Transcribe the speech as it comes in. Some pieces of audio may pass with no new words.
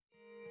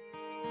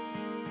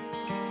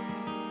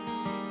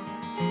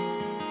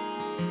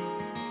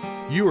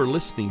You are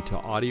listening to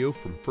audio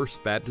from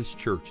First Baptist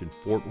Church in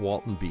Fort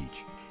Walton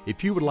Beach.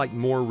 If you would like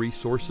more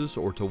resources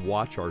or to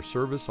watch our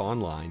service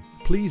online,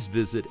 please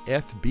visit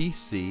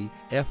fbcfwb.org.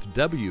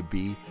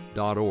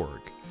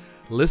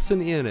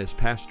 Listen in as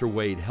Pastor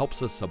Wade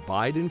helps us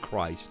abide in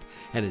Christ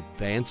and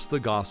advance the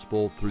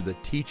gospel through the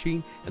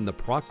teaching and the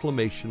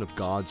proclamation of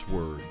God's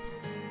Word.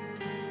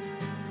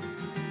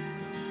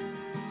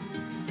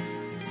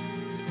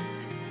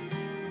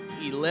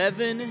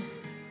 "11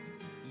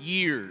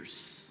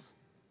 years.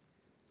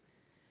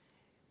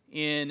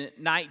 In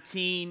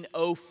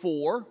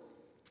 1904,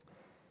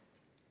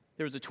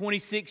 there was a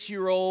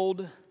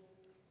 26-year-old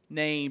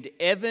named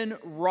Evan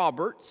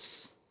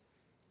Roberts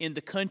in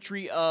the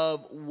country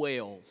of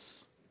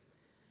Wales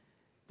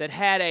that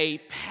had a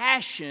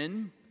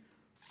passion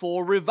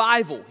for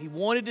revival. He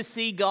wanted to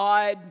see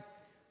God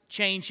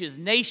change his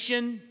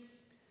nation.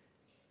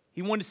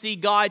 He wanted to see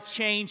God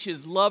change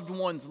his loved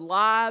ones'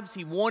 lives.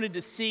 He wanted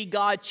to see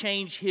God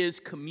change his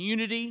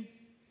community.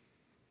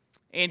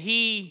 And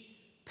he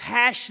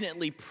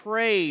passionately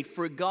prayed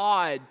for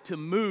God to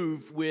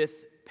move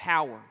with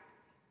power.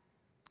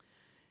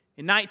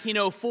 In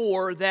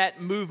 1904, that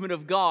movement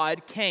of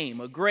God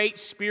came, a great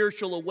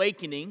spiritual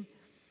awakening.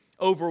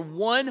 Over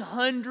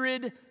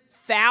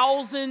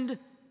 100,000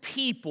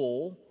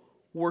 people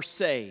were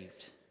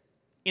saved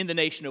in the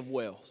nation of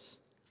Wales.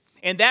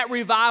 And that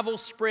revival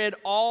spread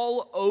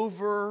all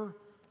over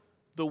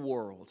the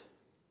world.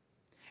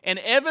 And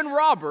Evan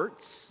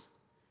Roberts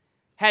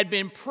had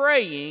been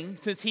praying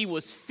since he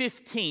was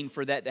 15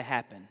 for that to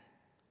happen.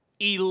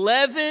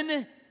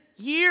 11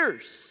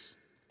 years.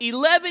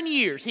 11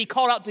 years he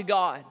called out to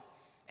God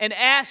and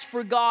asked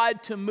for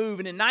God to move.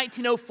 And in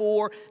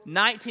 1904,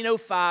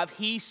 1905,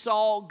 he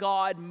saw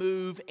God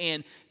move,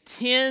 and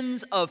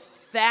tens of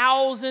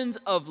thousands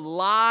of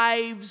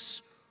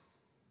lives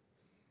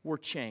were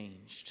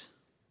changed.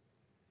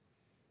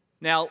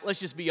 Now,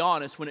 let's just be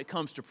honest when it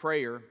comes to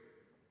prayer.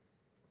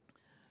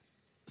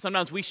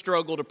 Sometimes we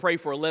struggle to pray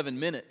for 11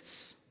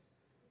 minutes,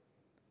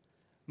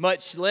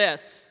 much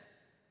less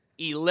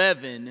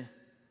 11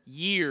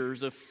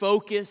 years of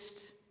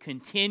focused,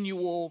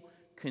 continual,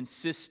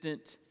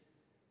 consistent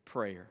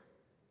prayer.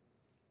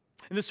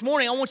 And this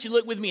morning, I want you to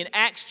look with me in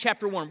Acts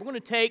chapter 1. We're going to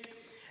take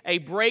a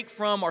break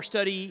from our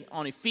study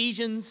on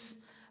Ephesians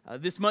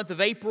this month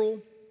of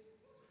April.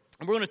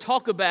 And we're going to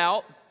talk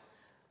about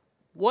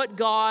what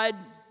God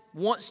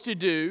wants to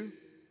do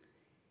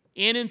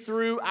in and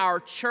through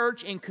our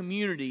church and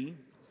community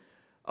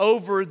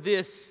over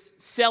this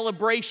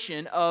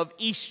celebration of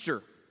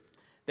Easter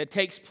that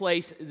takes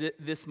place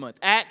this month.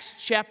 Acts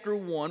chapter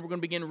 1, we're going to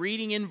begin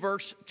reading in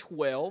verse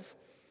 12.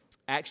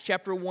 Acts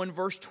chapter 1,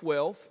 verse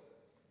 12.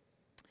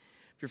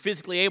 If you're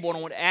physically able, I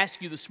want to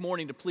ask you this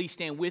morning to please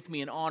stand with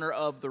me in honor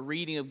of the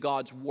reading of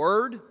God's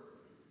Word.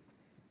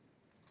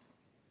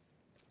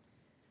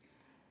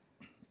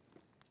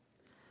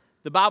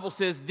 The Bible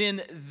says,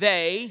 "Then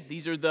they,"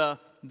 these are the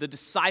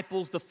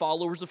disciples, the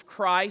followers of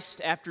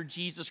Christ, after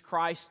Jesus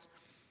Christ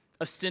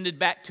ascended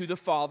back to the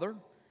Father,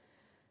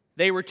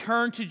 they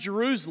returned to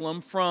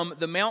Jerusalem from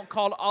the mount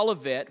called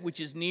Olivet,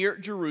 which is near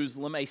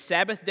Jerusalem, a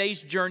Sabbath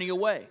day's journey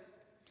away.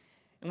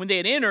 And when they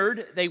had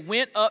entered, they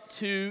went up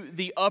to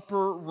the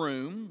upper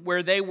room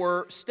where they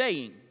were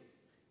staying.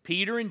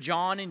 Peter and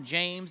John and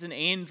James and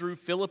Andrew,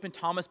 Philip and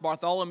Thomas,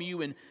 Bartholomew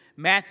and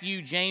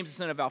Matthew, James the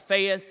son of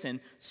Alphaeus, and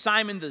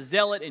Simon the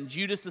Zealot, and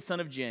Judas the son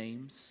of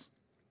James.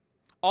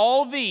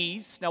 All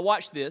these," now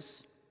watch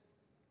this,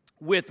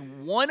 "with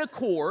one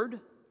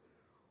accord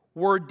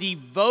were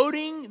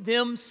devoting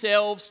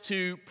themselves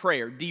to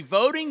prayer."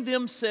 Devoting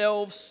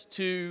themselves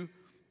to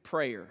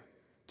prayer.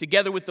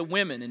 Together with the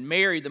women and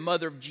Mary, the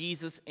mother of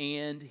Jesus,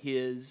 and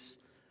his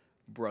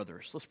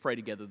brothers. Let's pray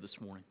together this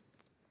morning.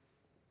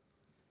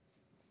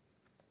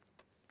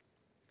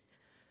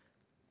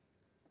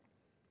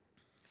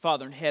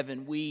 Father in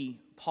heaven, we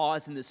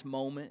pause in this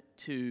moment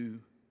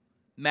to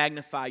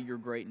magnify your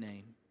great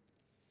name.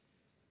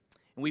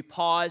 And we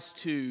pause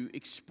to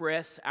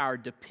express our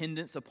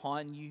dependence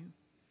upon you.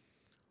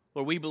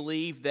 Lord, we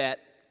believe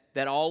that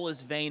all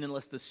is vain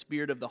unless the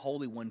Spirit of the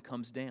Holy One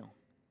comes down.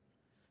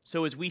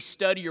 So as we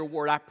study your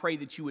word, I pray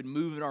that you would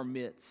move in our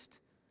midst.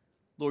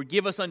 Lord,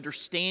 give us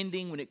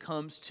understanding when it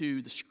comes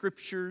to the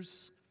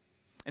Scriptures,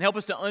 and help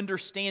us to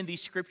understand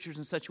these Scriptures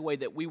in such a way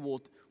that we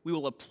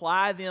will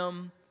apply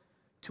them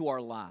to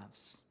our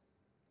lives.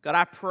 God,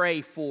 I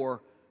pray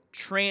for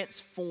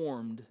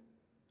transformed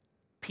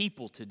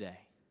people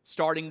today,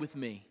 starting with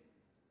me.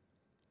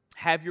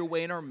 Have your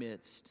way in our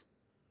midst.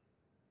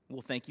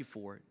 We'll thank you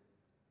for it.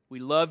 We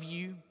love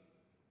you,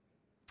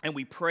 and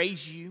we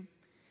praise you,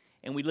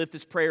 and we lift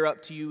this prayer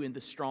up to you in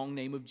the strong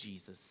name of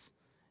Jesus.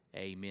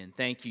 Amen.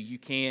 Thank you. You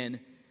can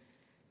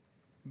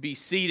be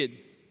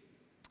seated.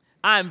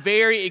 I'm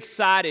very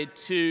excited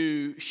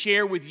to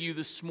share with you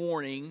this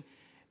morning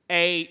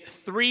a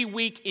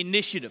 3-week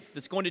initiative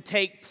that's going to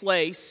take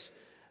place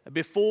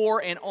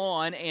before and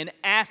on and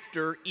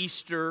after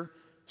Easter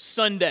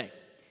Sunday.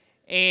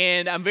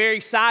 And I'm very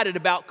excited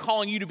about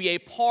calling you to be a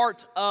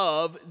part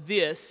of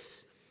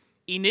this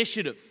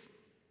initiative.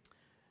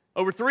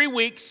 Over 3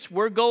 weeks,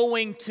 we're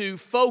going to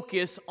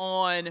focus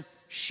on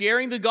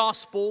sharing the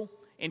gospel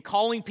and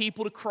calling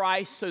people to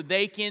Christ so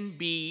they can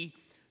be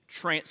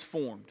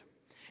transformed.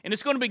 And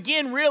it's going to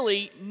begin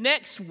really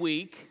next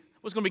week.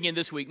 Well, it's going to begin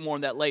this week, more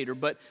on that later.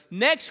 But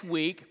next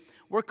week,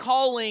 we're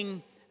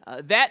calling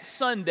that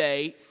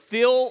Sunday,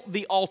 Fill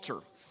the Altar.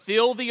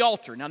 Fill the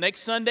Altar. Now,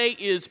 next Sunday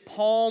is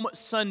Palm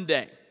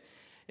Sunday.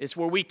 It's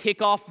where we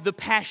kick off the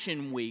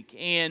Passion Week.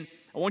 And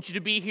I want you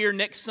to be here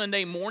next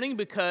Sunday morning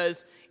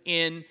because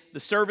in the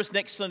service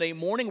next Sunday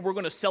morning, we're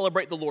going to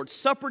celebrate the Lord's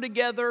Supper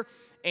together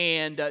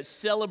and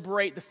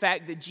celebrate the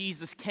fact that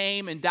Jesus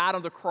came and died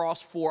on the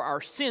cross for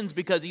our sins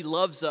because he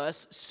loves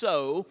us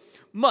so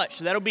much.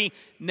 So that'll be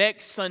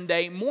next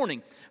Sunday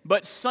morning.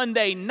 But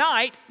Sunday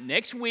night,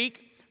 next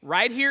week,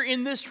 right here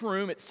in this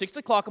room at 6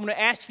 o'clock, I'm going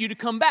to ask you to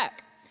come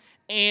back.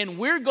 And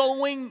we're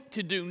going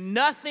to do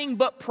nothing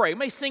but pray. We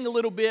may sing a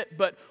little bit,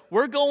 but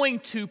we're going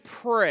to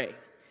pray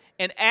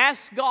and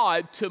ask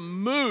God to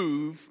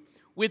move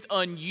with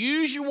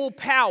unusual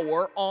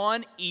power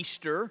on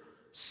Easter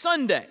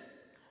Sunday.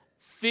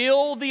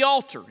 Fill the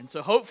altar. And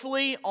so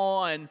hopefully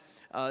on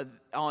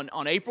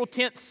April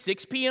 10th,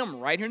 6 p.m.,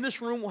 right here in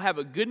this room, we'll have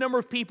a good number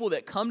of people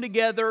that come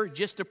together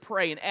just to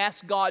pray and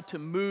ask God to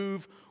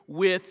move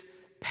with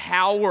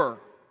power.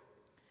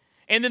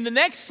 And then the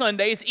next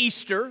Sunday is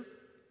Easter.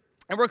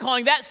 And we're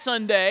calling that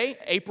Sunday,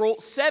 April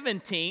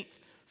 17th,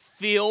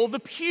 Fill the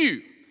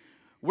Pew.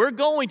 We're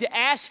going to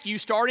ask you,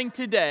 starting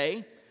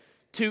today,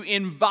 to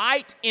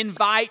invite. We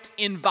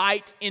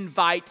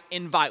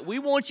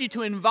want you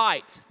to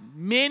invite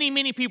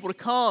many people to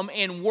come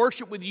and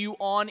worship with you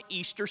on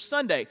Easter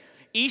Sunday.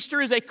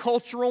 Easter is a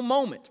cultural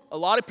moment. A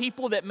lot of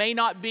people that may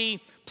not be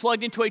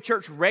plugged into a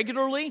church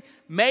regularly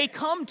may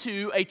come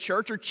to a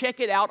church or check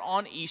it out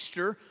on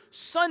Easter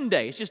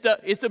Sunday.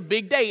 It's a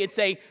big day. It's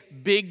a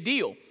big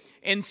deal.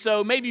 And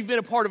so maybe you've been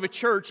a part of a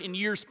church in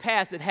years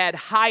past that had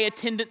high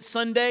attendance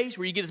Sundays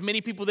where you get as many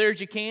people there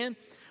as you can.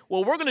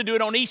 Well, we're going to do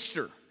it on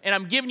Easter. And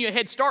I'm giving you a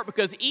head start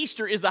because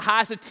Easter is the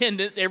highest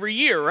attendance every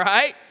year,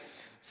 right?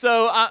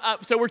 So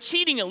we're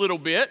cheating a little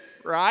bit,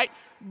 right?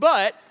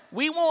 But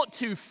we want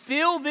to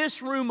fill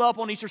this room up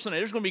on Easter Sunday.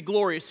 There's going to be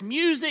glorious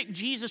music.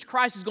 Jesus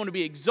Christ is going to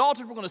be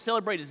exalted. We're going to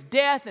celebrate his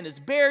death and his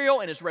burial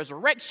and his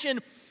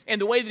resurrection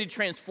and the way that he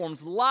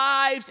transforms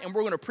lives. And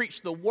we're going to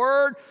preach the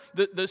word.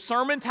 The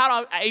sermon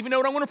title, I even know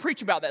what I'm going to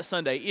preach about that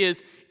Sunday,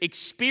 is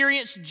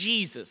Experience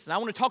Jesus. And I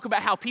want to talk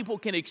about how people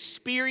can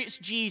experience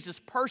Jesus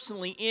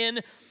personally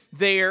in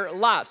their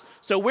lives.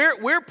 So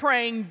we're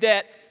praying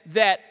that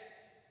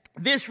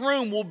this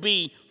room will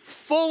be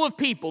full of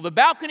people. The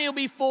balcony will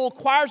be full.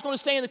 Choir's going to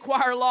stay in the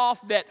choir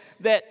loft. That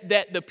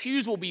the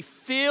pews will be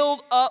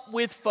filled up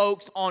with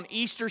folks on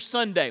Easter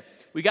Sunday.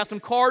 We got some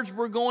cards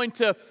we're going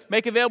to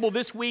make available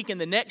this week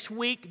and the next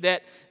week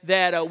that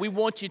we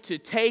want you to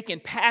take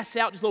and pass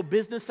out, just little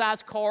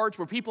business-sized cards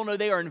where people know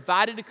they are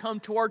invited to come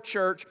to our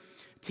church.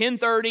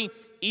 10:30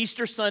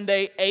 Easter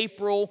Sunday,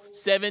 April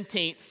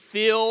 17th.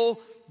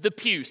 Fill the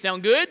pew.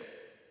 Sound good?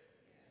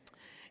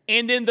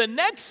 And then the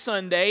next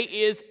Sunday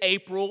is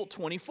April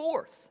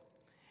 24th.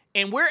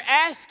 And we're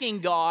asking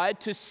God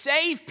to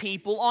save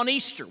people on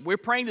Easter. We're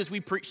praying as we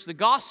preach the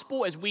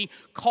gospel, as we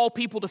call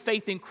people to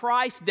faith in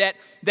Christ,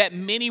 that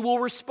many will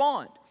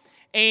respond.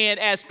 And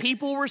as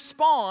people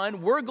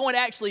respond, we're going to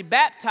actually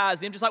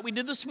baptize them, just like we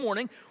did this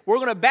morning. We're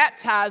going to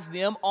baptize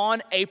them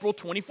on April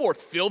 24th.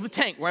 Fill the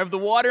tank. We're going to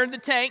have the water in the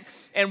tank,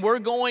 and we're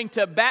going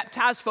to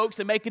baptize folks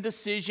that make a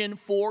decision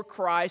for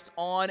Christ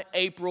on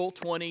April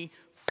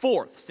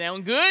 24th.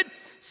 Sound good?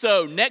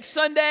 So next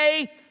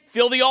Sunday,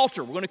 fill the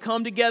altar. We're going to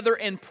come together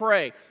and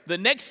pray. The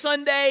next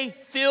Sunday,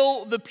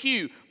 fill the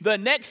pew. The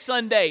next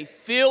Sunday,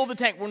 fill the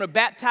tank. We're going to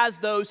baptize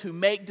those who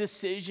make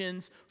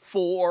decisions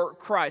for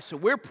Christ. So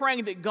we're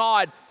praying that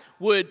God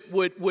would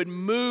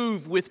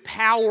move with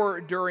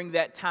power during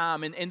that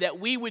time and that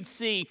we would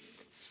see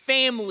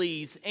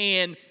families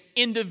and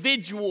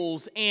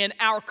individuals and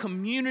our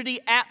community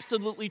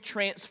absolutely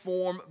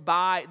transformed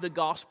by the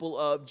gospel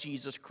of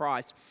Jesus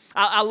Christ.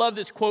 I love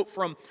this quote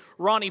from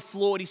Ronnie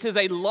Floyd. He says,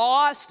 "A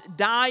lost,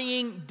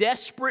 dying,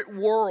 desperate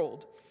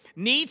world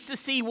needs to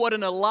see what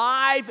an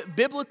alive,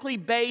 biblically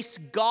based,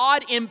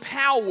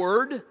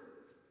 God-empowered,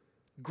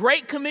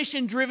 Great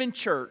Commission-driven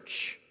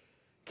church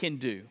can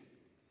do."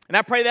 And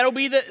I pray that'll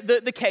be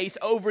the case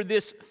over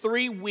this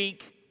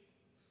 3-week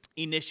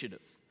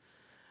initiative.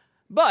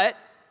 But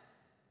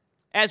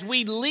as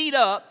we lead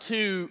up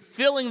to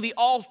filling the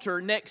altar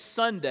next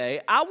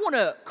Sunday, I want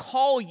to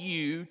call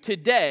you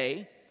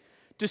today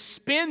to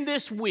spend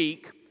this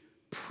week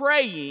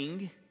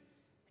praying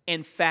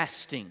and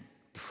fasting.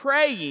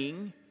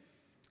 Praying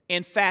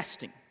and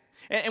fasting.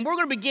 And we're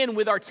going to begin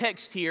with our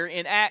text here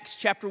in Acts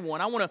chapter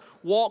 1. I want to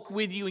walk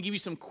with you and give you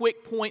some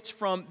quick points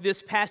from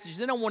this passage.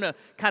 Then I want to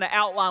kind of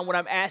outline what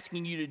I'm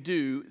asking you to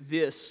do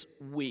this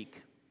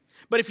week.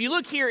 But if you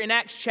look here in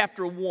Acts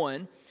chapter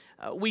 1,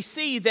 we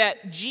see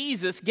that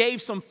Jesus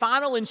gave some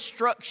final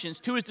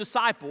instructions to his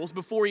disciples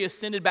before he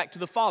ascended back to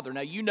the Father.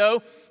 Now, you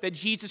know that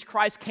Jesus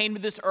Christ came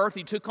to this earth.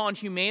 He took on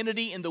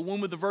humanity in the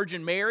womb of the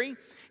Virgin Mary.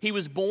 He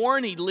was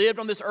born. He lived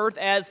on this earth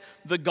as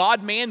the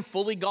God-man,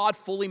 fully God,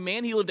 fully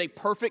man. He lived a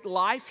perfect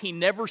life. He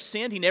never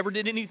sinned. He never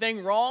did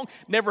anything wrong,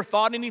 never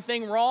thought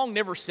anything wrong,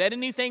 never said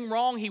anything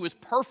wrong. He was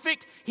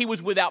perfect. He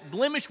was without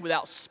blemish,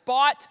 without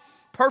spot,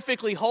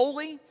 perfectly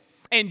holy.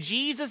 And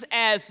Jesus,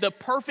 as the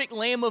perfect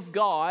Lamb of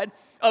God,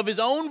 of his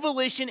own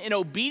volition and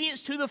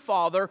obedience to the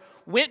Father,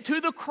 went to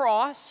the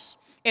cross,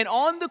 and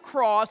on the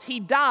cross, he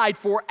died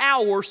for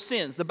our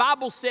sins. The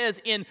Bible says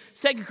in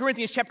 2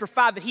 Corinthians chapter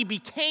 5 that he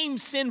became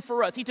sin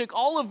for us. He took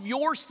all of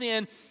your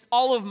sin,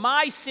 all of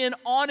my sin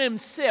on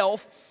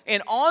himself,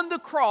 and on the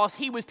cross,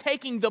 he was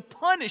taking the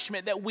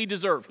punishment that we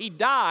deserve. He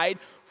died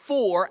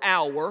for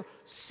our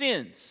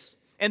sins.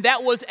 And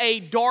that was a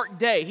dark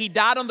day. He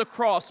died on the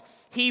cross.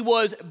 He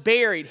was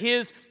buried.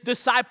 His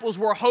disciples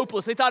were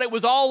hopeless. They thought it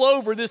was all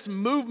over. This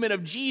movement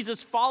of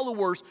Jesus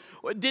followers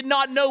did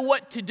not know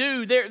what to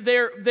do.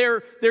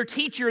 Their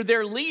teacher,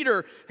 their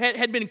leader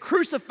had been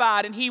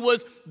crucified, and he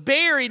was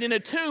buried in a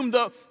tomb.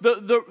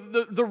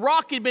 The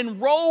rock had been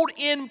rolled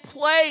in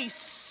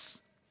place.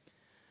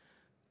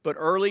 But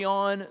early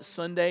on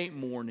Sunday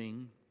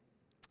morning,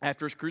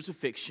 after his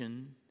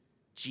crucifixion,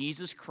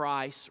 Jesus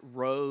Christ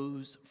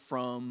rose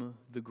from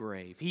the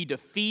grave. He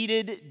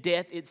defeated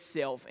death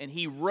itself, and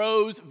he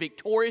rose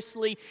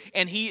victoriously,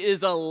 and he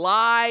is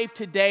alive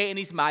today, and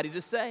he's mighty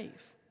to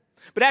save.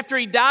 But after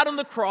he died on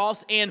the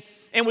cross and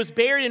was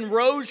buried and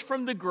rose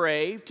from the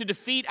grave to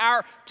defeat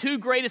our two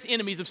greatest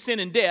enemies of sin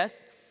and death,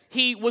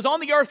 he was on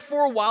the earth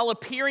for a while,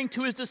 appearing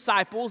to his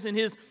disciples in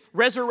his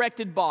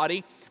resurrected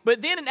body.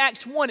 But then in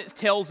Acts 1, it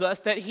tells us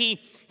that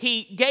he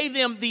gave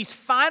them these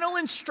final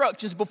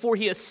instructions before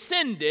he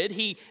ascended.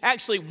 He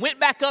actually went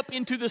back up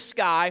into the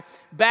sky,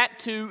 back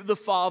to the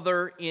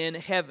Father in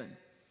heaven.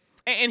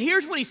 And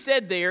here's what he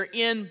said there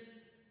in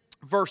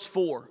verse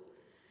 4.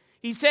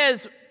 He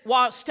says,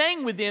 while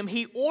staying with them,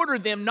 he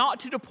ordered them not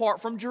to depart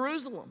from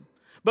Jerusalem,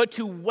 but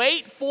to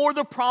wait for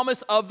the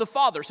promise of the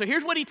Father. So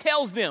here's what he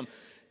tells them.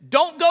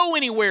 Don't go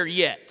anywhere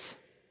yet.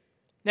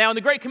 Now, in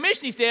the Great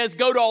Commission, he says,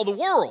 go to all the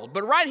world.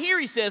 But right here,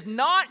 he says,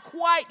 not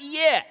quite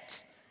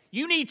yet.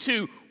 You need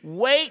to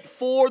wait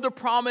for the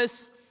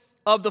promise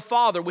of the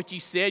Father, which he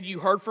said, you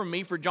heard from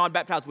me, for John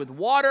baptized with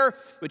water,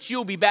 but you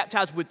will be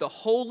baptized with the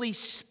Holy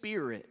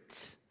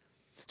Spirit.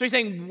 So he's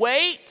saying,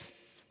 wait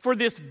for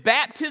this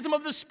baptism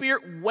of the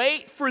Spirit.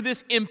 Wait for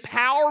this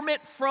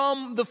empowerment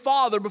from the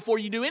Father before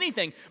you do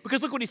anything.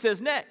 Because look what he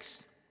says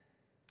next.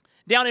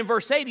 Down in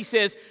verse 8, he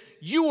says,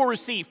 you will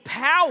receive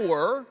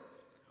power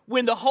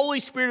when the Holy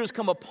Spirit has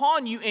come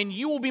upon you, and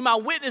you will be my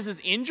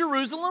witnesses in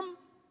Jerusalem,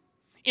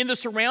 in the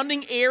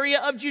surrounding area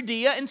of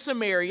Judea and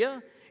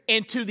Samaria,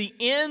 and to the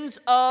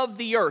ends of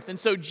the earth. And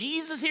so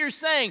Jesus here is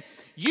saying,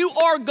 you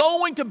are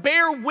going to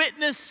bear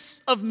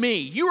witness of me.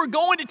 You are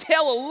going to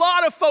tell a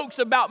lot of folks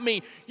about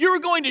me. You are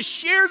going to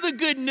share the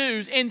good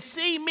news and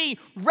see me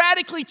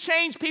radically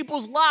change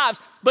people's lives.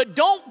 But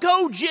don't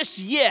go just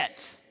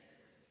yet.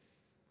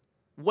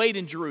 Wait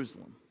in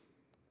Jerusalem.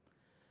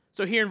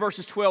 So here in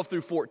verses 12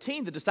 through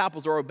 14, the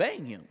disciples are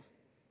obeying him.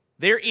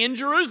 They're in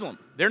Jerusalem.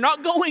 They're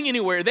not going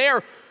anywhere.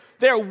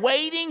 They're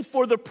waiting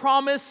for the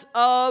promise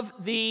of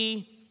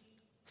the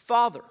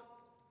Father.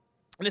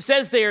 And it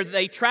says there that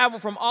they travel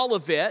from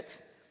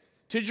Olivet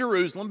to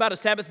Jerusalem, about a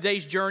Sabbath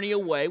day's journey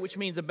away, which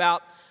means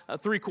about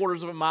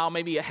 3/4 of a mile,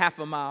 maybe a half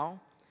a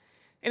mile.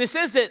 And it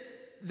says that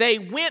they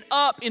went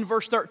up in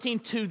verse 13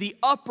 to the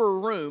upper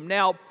room.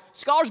 Now,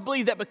 scholars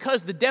believe that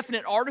because the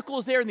definite article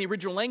is there in the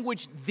original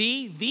language,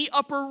 the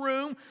upper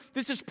room,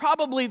 this is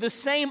probably the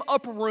same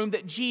upper room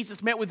that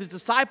Jesus met with his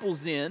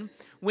disciples in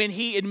when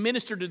he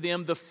administered to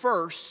them the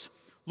first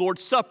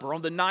Lord's Supper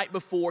on the night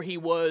before he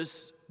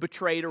was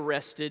betrayed,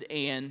 arrested,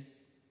 and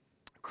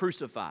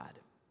crucified.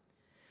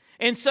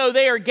 And so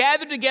they are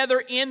gathered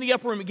together in the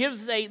upper room. It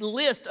gives us a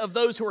list of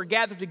those who are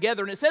gathered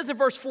together. And it says in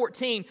verse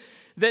 14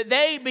 that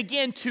they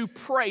begin to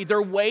pray.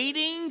 They're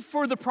waiting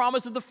for the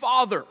promise of the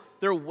Father.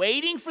 They're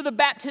waiting for the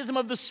baptism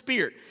of the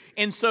Spirit.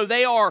 And so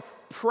they are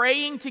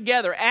praying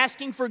together,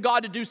 asking for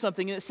God to do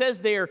something. And it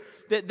says there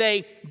that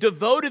they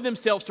devoted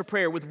themselves to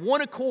prayer with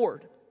one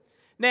accord.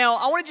 Now,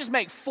 I want to just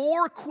make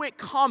 4 quick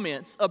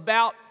comments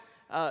about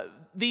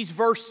these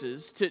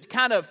verses to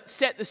kind of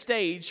set the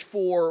stage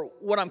for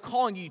what I'm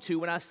calling you to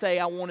when I say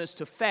I want us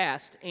to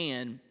fast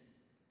and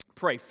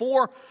pray.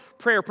 4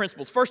 prayer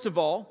principles. First of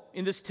all,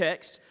 in this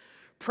text,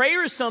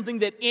 prayer is something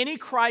that any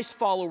Christ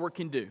follower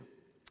can do.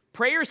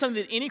 Prayer is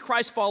something that any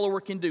Christ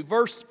follower can do.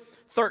 Verse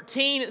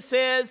 13, it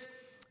says,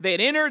 they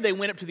had entered, they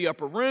went up to the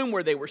upper room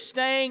where they were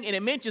staying, and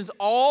it mentions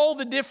all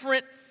the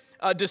different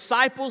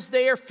disciples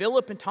there,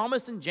 Philip and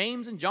Thomas and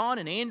James and John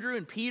and Andrew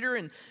and Peter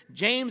and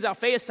James,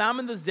 Alphaeus,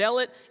 Simon the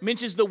Zealot. It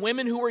mentions the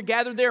women who were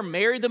gathered there,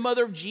 Mary the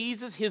mother of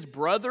Jesus, his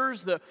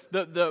brothers,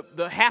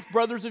 the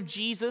half-brothers of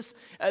Jesus.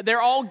 They're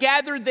all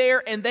gathered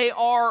there and they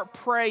are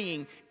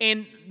praying.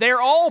 And they're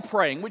all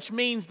praying, which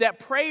means that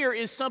prayer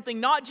is something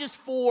not just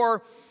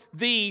for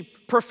the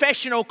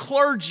professional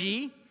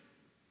clergy,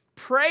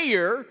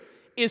 prayer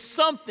is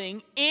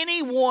something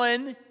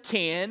anyone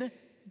can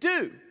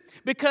do.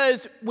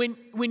 Because when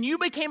you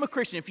became a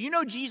Christian, if you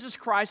know Jesus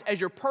Christ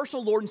as your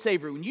personal Lord and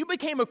Savior, when you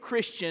became a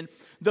Christian,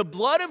 the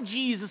blood of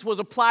Jesus was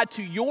applied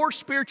to your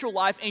spiritual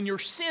life and your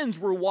sins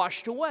were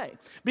washed away.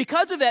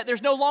 Because of that,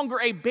 there's no longer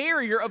a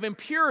barrier of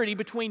impurity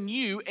between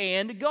you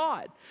and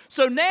God.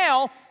 So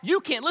now you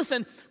can,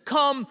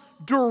 come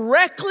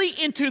directly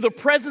into the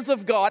presence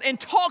of God and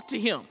talk to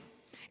Him.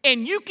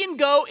 And you can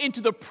go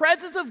into the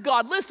presence of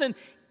God,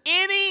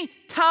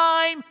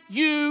 anytime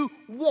you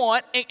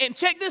want. And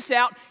check this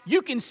out,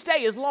 you can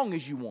stay as long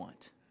as you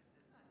want.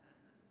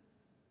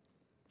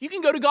 You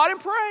can go to God and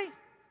pray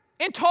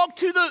and talk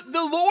to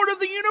the Lord of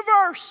the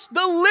universe,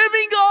 the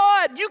living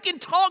God. You can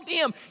talk to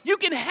Him. You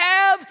can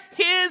have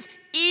His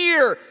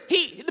ear.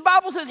 The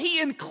Bible says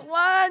He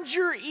inclines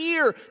your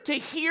ear to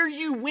hear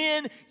you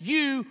when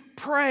you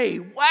pray.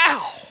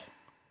 Wow.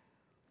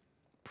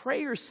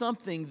 Prayer is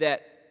something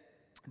that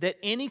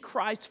any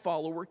Christ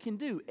follower can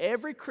do.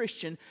 Every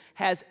Christian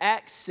has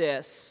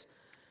access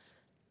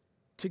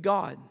to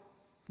God.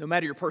 No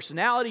matter your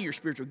personality, your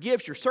spiritual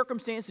gifts, your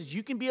circumstances,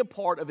 you can be a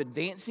part of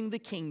advancing the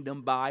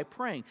kingdom by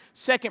praying.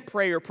 Second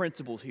prayer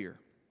principles here.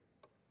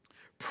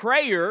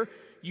 Prayer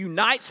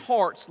unites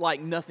hearts like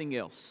nothing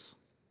else.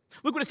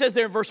 Look what it says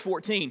there in verse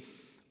 14.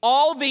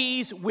 All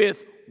these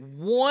with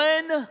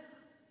one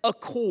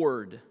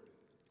accord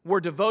were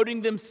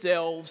devoting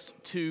themselves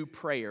to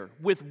prayer.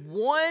 With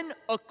one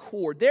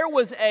accord. There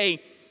was a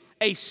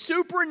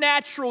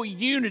supernatural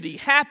unity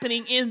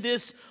happening in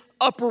this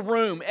upper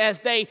room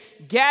as they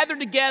gathered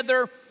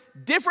together,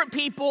 different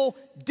people,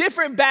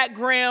 different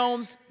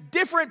backgrounds,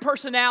 different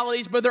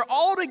personalities, but they're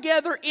all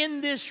together in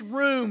this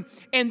room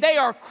and they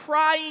are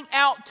crying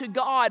out to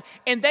God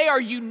and they are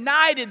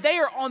united. They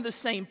are on the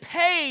same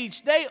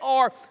page. They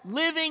are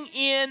living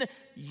in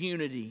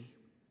unity.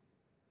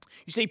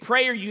 You see,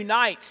 prayer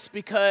unites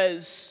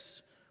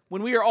because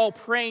when we are all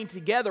praying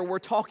together, we're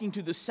talking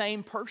to the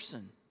same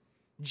person,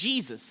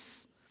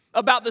 Jesus,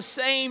 about the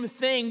same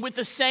thing with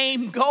the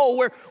same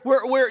goal.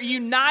 We're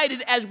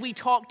united as we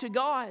talk to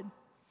God.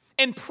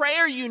 And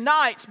prayer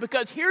unites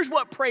because here's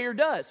what prayer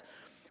does.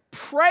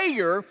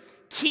 Prayer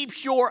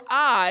keeps your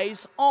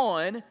eyes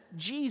on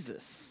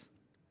Jesus.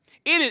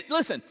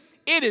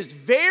 It is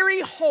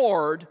very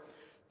hard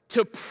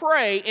to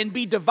pray and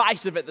be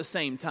divisive at the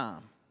same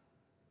time.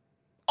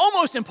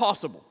 Almost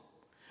impossible.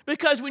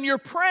 Because when you're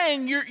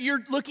praying,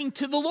 you're looking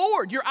to the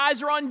Lord. Your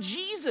eyes are on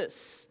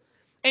Jesus.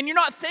 And you're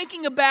not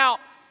thinking about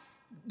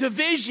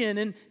division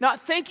and not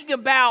thinking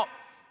about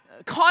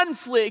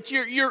conflict.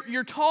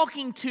 You're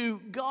talking to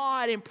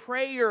God, and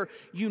prayer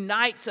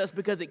unites us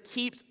because it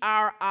keeps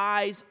our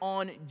eyes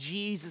on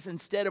Jesus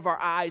instead of our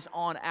eyes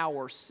on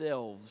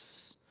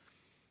ourselves.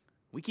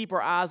 We keep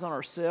our eyes on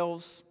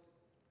ourselves,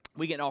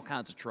 we get in all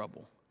kinds of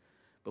trouble.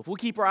 But if we'll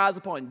keep our eyes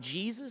upon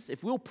Jesus,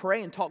 if we'll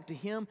pray and talk to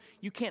Him,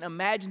 you can't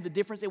imagine the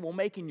difference it will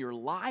make in your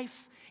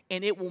life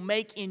and it will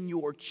make in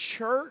your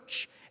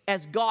church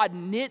as God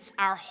knits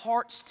our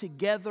hearts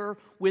together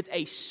with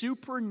a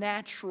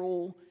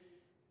supernatural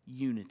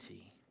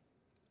unity.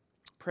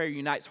 Prayer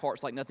unites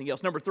hearts like nothing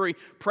else. Number 3,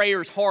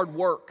 prayer is hard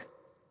work.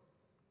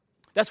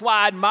 That's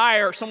why I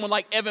admire someone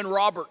like Evan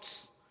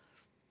Roberts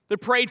that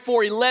prayed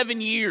for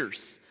 11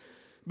 years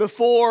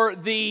before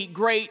the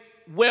great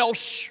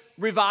Welsh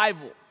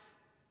revival.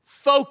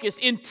 Focus,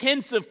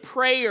 intensive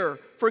prayer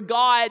for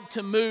God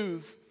to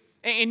move.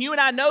 And you and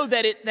I know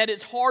that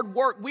it's hard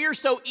work. We are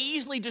so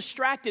easily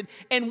distracted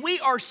and we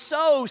are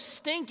so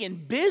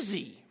stinking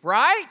busy,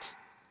 right?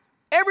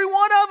 Every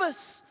one of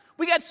us.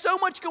 We got so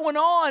much going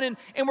on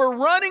and we're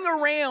running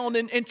around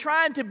and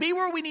trying to be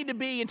where we need to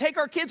be and take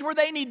our kids where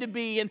they need to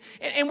be.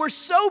 And we're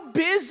so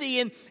busy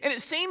and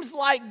it seems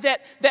like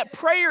that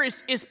prayer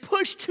is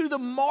pushed to the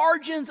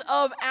margins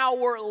of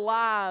our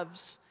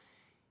lives.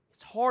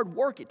 Hard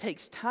work. It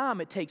takes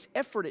time. It takes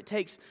effort. It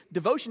takes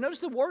devotion. Notice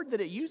the word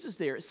that it uses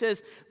there. It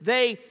says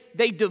they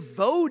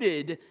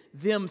devoted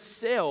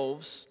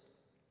themselves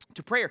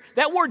to prayer.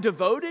 That word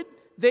devoted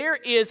there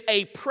is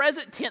a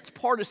present tense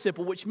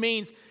participle, which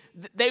means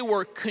they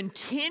were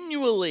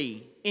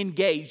continually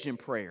engaged in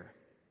prayer.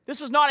 This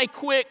was not a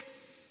quick,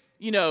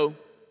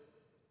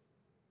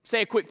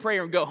 say a quick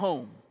prayer and go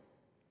home.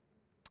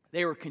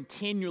 They were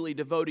continually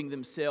devoting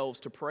themselves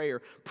to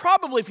prayer.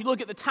 Probably, if you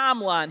look at the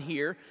timeline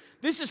here,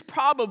 this is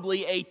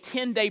probably a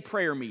 10-day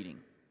prayer meeting.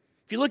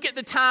 If you look at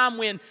the time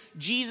when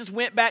Jesus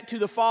went back to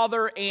the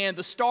Father and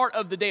the start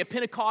of the day of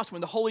Pentecost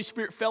when the Holy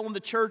Spirit fell on the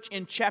church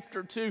in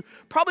chapter 2,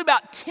 probably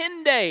about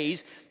 10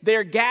 days,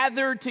 they're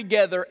gathered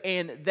together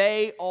and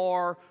they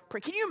are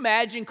praying. Can you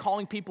imagine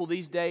calling people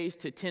these days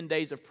to 10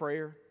 days of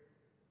prayer?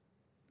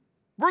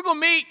 We're going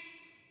to meet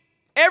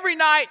every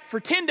night for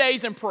 10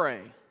 days and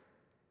pray.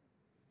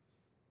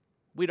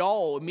 We'd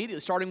all immediately,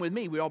 starting with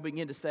me, we'd all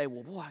begin to say,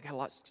 well, boy, I got a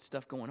lot of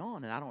stuff going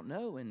on, and I don't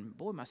know, and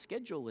boy, my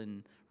schedule,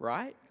 and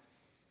right?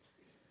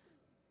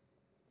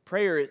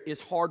 Prayer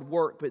is hard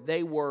work, but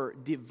they were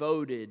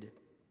devoted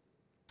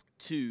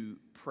to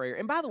prayer.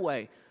 And by the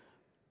way,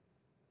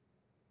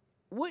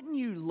 wouldn't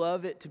you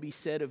love it to be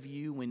said of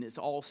you when it's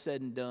all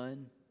said and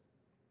done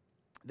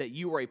that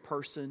you are a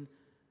person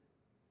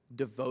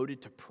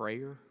devoted to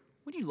prayer?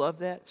 Would you love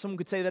that? Someone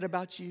could say that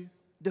about you?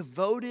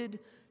 Devoted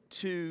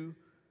to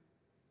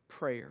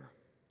prayer.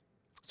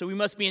 So we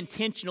must be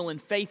intentional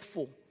and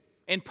faithful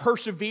and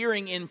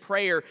persevering in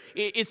prayer.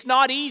 It's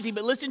not easy,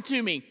 but listen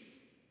to me.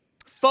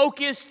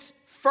 Focused,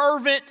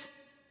 fervent,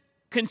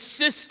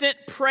 consistent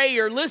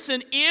prayer,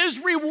 listen, is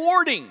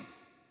rewarding.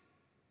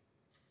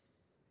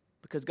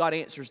 Because God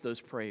answers those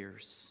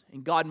prayers.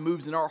 And God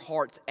moves in our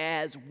hearts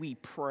as we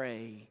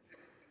pray.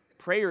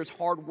 Prayer is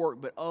hard work,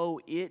 but oh,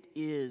 it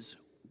is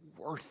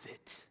worth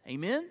it.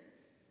 Amen?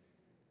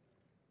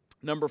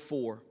 Number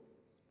 4.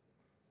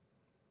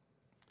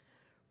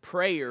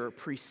 Prayer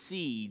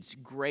precedes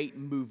great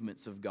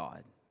movements of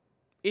God.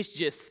 It's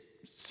just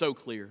so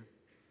clear.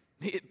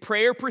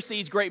 Prayer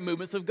precedes great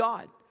movements of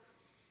God.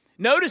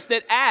 Notice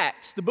that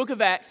Acts, the book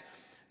of Acts,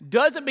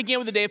 doesn't begin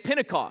with the day of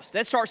Pentecost.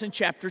 That starts in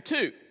chapter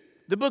 2.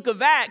 The book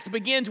of Acts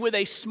begins with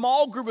a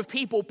small group of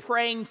people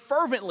praying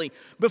fervently.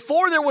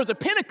 Before there was a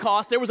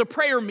Pentecost, there was a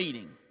prayer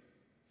meeting.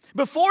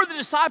 Before the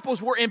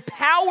disciples were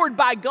empowered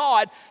by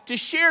God to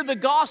share the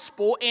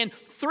gospel and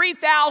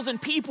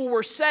 3,000 people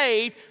were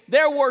saved,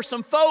 there were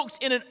some folks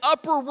in an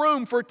upper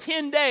room for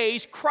 10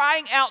 days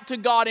crying out to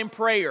God in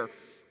prayer.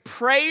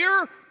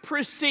 Prayer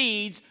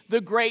precedes the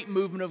great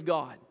movement of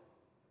God.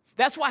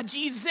 That's why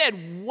Jesus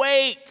said,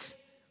 wait,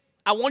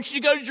 I want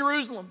you to go to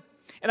Jerusalem,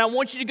 and I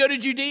want you to go to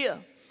Judea,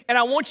 and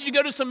I want you to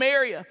go to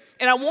Samaria,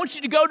 and I want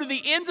you to go to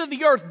the ends of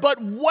the earth,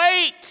 but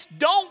wait,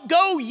 don't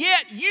go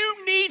yet.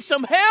 You need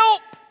some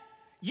help.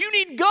 You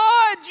need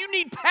God. You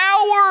need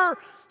power.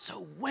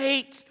 So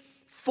wait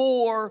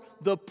for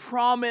the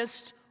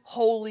promised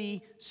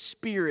Holy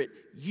Spirit.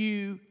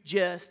 You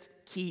just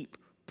keep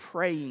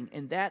praying.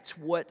 And that's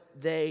what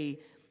they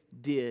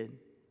did.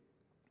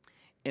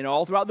 And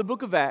all throughout the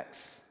book of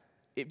Acts,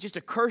 just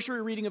a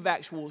cursory reading of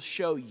Acts will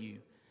show you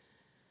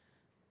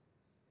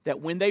that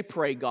when they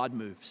pray, God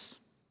moves.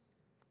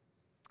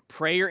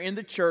 Prayer in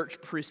the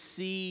church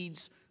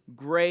precedes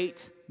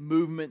great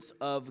movements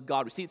of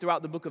God. We see it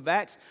throughout the book of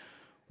Acts.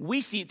 We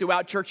see it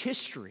throughout church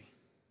history.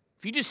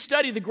 If you just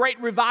study the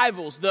great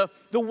revivals, the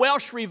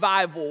Welsh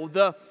revival,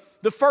 the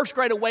First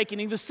Great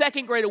Awakening, the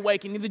Second Great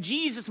Awakening, the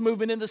Jesus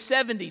movement in the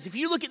 70s, if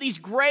you look at these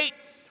great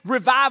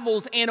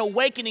revivals and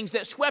awakenings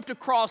that swept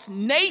across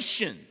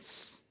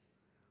nations,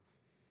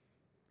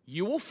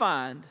 you will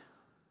find,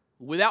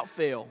 without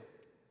fail,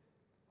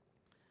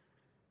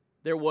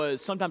 there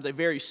was sometimes a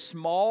very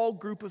small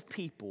group of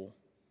people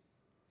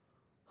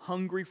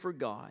hungry for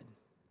God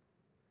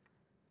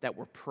that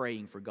were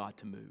praying for God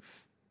to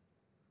move.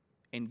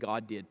 And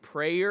God did.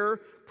 Prayer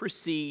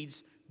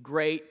precedes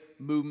great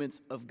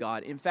movements of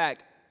God. In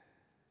fact,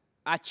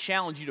 I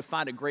challenge you to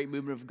find a great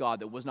movement of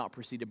God that was not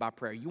preceded by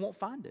prayer. You won't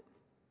find it.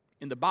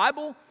 In the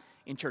Bible,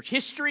 in church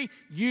history,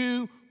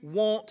 you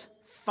won't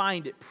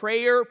find it.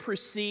 Prayer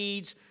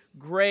precedes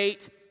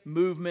great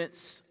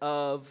movements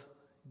of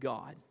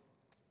God.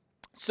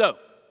 So,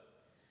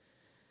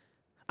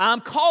 I'm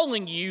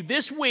calling you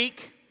this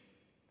week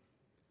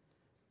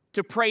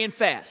to pray and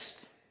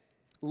fast,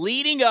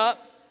 leading up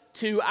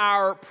to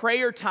our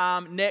prayer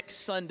time next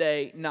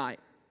Sunday night.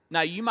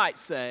 Now, you might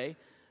say,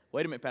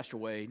 wait a minute, Pastor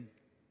Wade.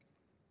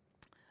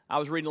 I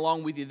was reading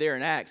along with you there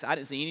in Acts. I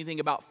didn't see anything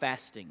about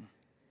fasting.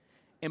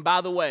 And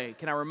by the way,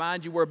 can I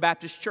remind you we're a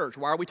Baptist church.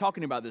 Why are we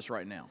talking about this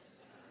right now?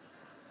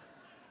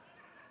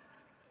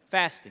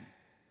 Fasting.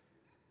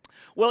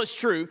 Well, it's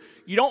true.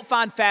 You don't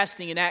find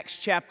fasting in Acts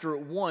chapter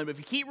 1, but if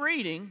you keep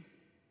reading,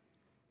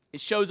 it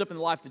shows up in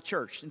the life of the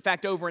church. In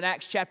fact, over in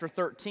Acts chapter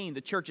 13,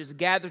 the church is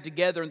gathered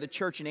together in the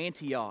church in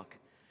Antioch,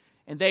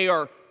 and they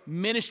are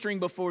ministering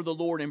before the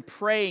Lord and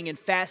praying and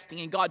fasting,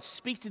 and God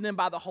speaks to them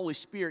by the Holy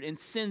Spirit and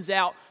sends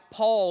out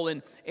Paul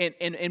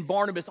and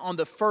Barnabas on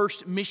the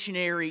first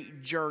missionary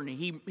journey.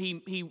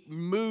 He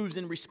moves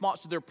in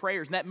response to their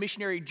prayers, and that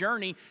missionary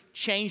journey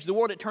changed the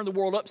world. It turned the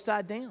world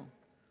upside down.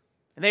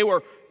 And they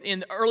were in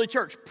the early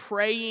church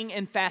praying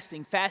and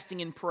fasting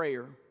and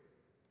prayer.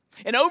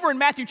 And over in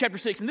Matthew chapter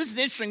 6, and this is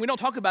interesting, we don't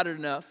talk about it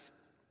enough,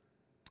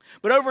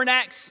 but over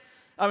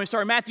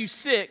in Matthew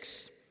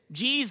 6,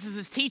 Jesus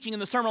is teaching in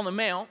the Sermon on the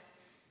Mount,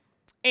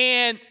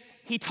 and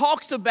he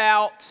talks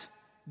about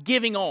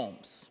giving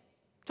alms.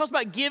 He talks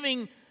about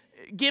giving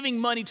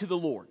money to the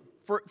Lord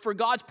for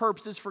God's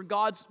purposes, for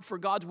God's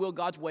will,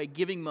 God's way,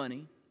 giving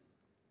money.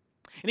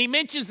 And he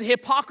mentions the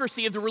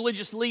hypocrisy of the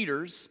religious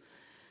leaders,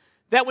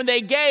 that when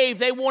they gave,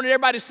 they wanted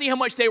everybody to see how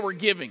much they were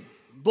giving,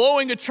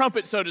 blowing a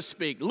trumpet, so to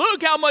speak.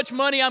 Look how much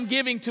money I'm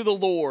giving to the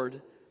Lord.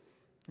 And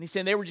he's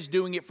saying they were just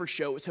doing it for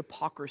show. It's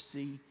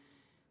hypocrisy.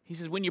 He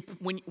says, when you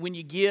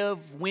give,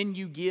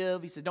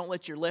 he said, don't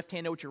let your left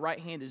hand know what your right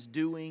hand is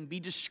doing.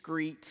 Be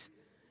discreet.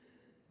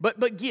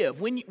 But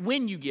give, when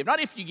you give. Not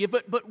if you give,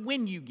 but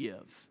when you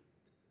give.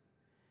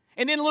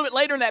 And then a little bit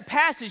later in that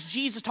passage,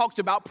 Jesus talks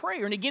about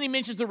prayer. And again, he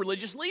mentions the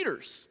religious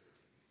leaders.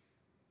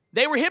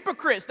 They were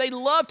hypocrites. They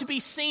loved to be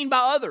seen by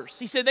others.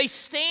 He said they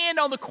stand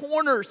on the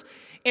corners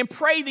and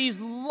pray these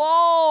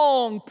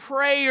long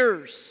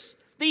prayers,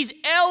 these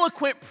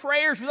eloquent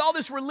prayers with all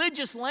this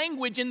religious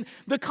language. And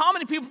the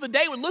common people of the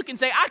day would look and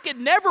say, I could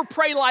never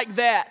pray like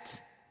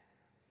that.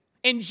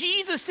 And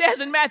Jesus says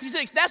in Matthew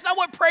 6, that's not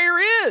what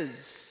prayer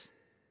is.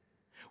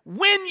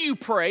 When you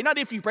pray, not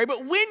if you pray,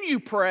 but when you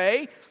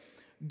pray,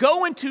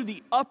 go into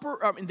the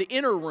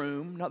inner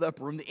room, not the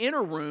upper room, the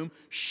inner room,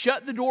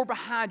 shut the door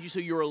behind you so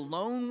you're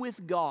alone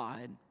with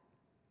God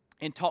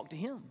and talk to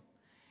Him.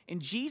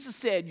 And Jesus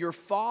said, your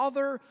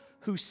Father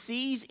who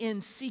sees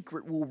in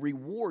secret will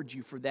reward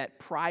you for that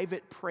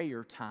private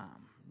prayer time.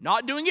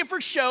 Not doing it for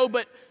show,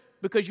 but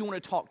because you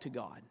want to talk to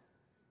God.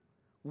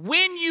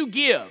 When you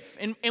give,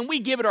 and we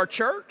give at our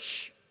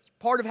church, it's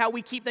part of how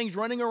we keep things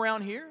running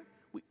around here.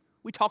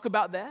 We talk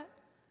about that.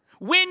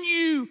 When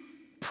you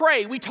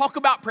pray, we talk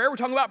about prayer. We're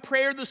talking about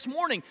prayer this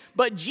morning.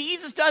 But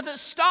Jesus doesn't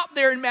stop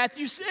there in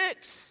Matthew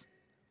 6.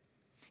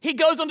 He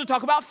goes on to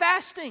talk about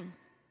fasting.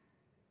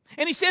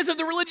 And he says of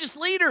the religious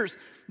leaders,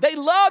 they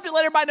love to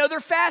let everybody know they're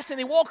fasting.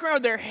 They walk around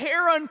with their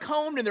hair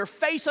uncombed and their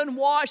face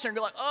unwashed. And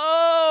they're like,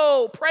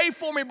 oh, pray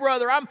for me,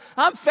 brother.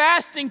 I'm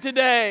fasting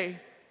today.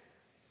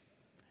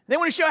 They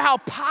want to show how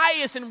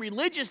pious and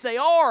religious they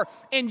are.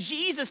 And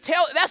Jesus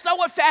tells, that's not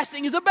what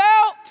fasting is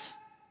about.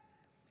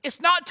 It's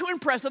not to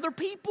impress other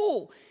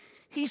people.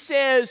 He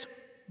says,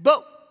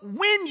 but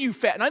when you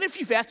fast, not if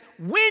you fast,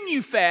 when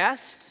you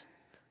fast,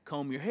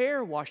 comb your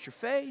hair, wash your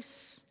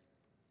face,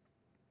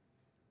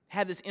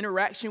 have this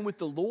interaction with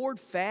the Lord,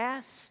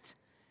 fast,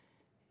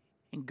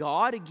 and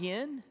God,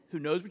 again, who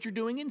knows what you're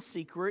doing in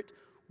secret,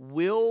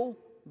 will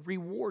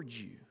reward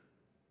you.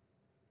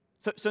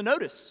 So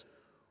notice,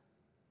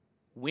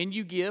 when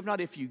you give, not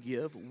if you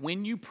give,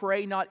 when you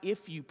pray, not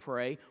if you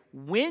pray,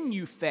 when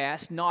you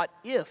fast, not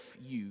if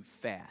you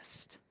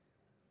fast.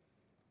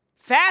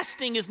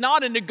 Fasting is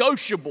not a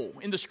negotiable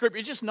in the scripture.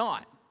 It's just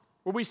not.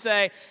 Where we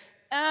say,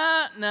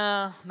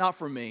 no, not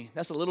for me.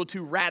 That's a little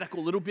too radical,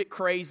 a little bit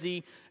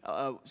crazy.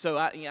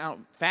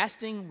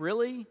 Fasting,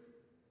 really?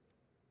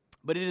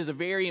 But it is a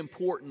very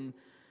important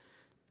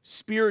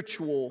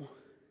spiritual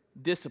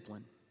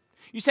discipline.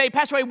 You say,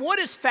 Pastor Ray, what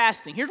is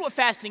fasting? Here's what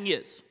fasting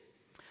is.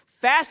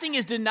 Fasting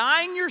is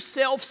denying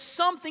yourself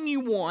something you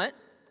want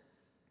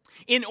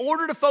in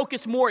order to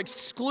focus more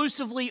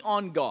exclusively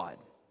on God.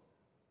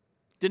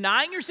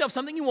 Denying yourself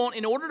something you want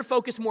in order to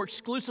focus more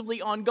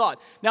exclusively on God.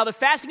 Now, the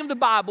fasting of the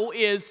Bible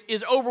is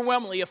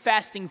overwhelmingly a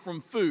fasting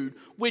from food,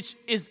 which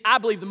is, I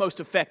believe, the most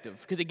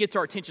effective because it gets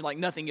our attention like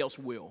nothing else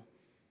will.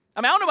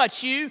 I don't know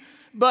about you,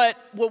 but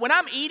when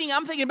I'm eating,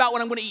 I'm thinking about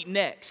what I'm going to eat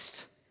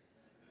next.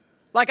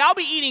 Like, I'll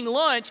be eating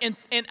lunch, and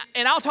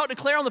I'll talk to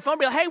Claire on the phone and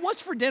be like, hey,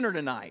 what's for dinner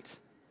tonight?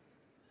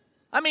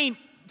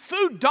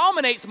 Food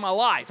dominates my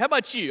life. How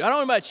about you? I don't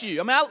know about you.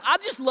 I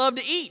just love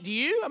to eat. Do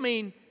you?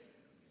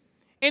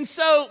 And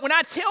so when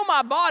I tell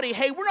my body,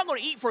 hey, we're not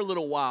going to eat for a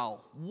little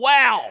while.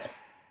 Wow.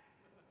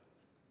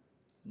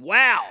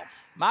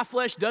 My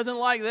flesh doesn't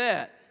like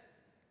that.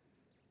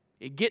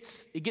 It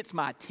gets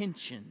my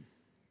attention.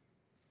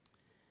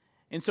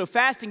 And so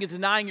fasting is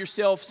denying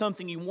yourself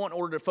something you want in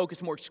order to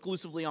focus more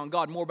exclusively on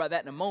God. More about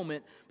that in a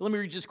moment. But let me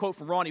read this quote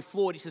from Ronnie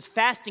Floyd. He says,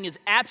 fasting is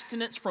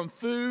abstinence from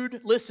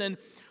food, listen,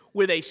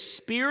 with a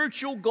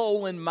spiritual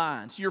goal in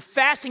mind. So you're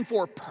fasting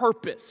for a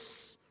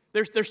purpose.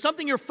 There's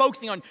something you're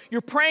focusing on.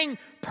 You're praying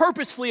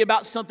purposefully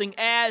about something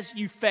as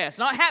you fast.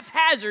 Not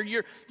haphazard.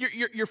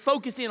 You're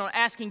focusing on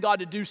asking God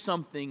to do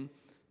something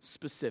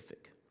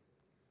specific.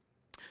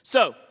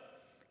 So,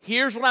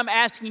 here's what I'm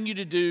asking you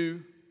to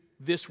do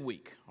this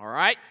week, all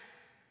right?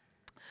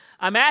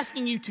 I'm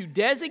asking you to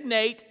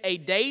designate a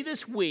day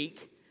this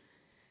week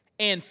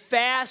and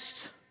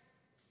fast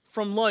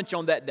from lunch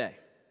on that day.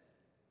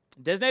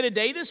 Designate a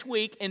day this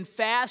week and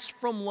fast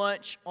from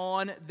lunch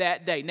on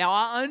that day. Now,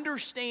 I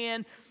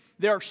understand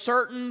there are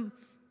certain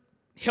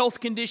health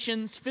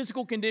conditions,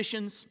 physical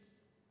conditions,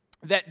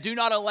 that do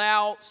not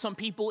allow some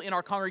people in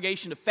our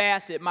congregation to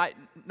fast. It might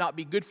not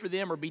be good for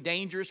them or be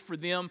dangerous for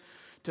them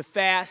to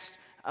fast.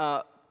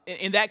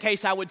 In that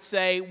case, I would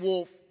say,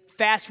 well,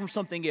 fast from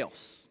something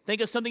else.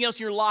 Think of something else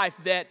in your life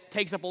that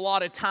takes up a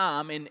lot of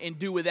time and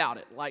do without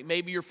it. Like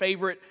maybe your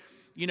favorite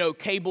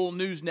cable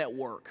news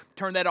network.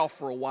 Turn that off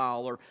for a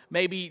while, or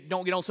maybe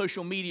don't get on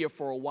social media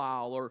for a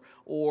while,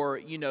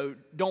 or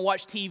don't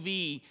watch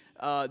TV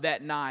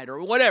that night,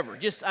 or whatever.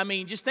 Just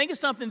think of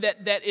something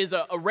that is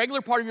a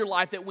regular part of your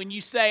life that when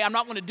you say, I'm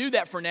not going to do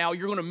that for now,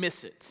 you're going to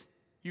miss it.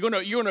 You're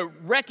going to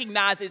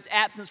recognize its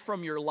absence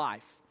from your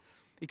life.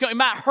 It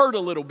might hurt a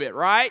little bit,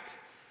 right?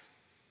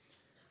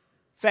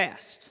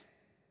 Fast.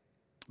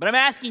 But I'm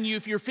asking you,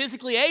 if you're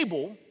physically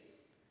able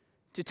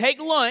to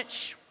take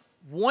lunch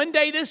one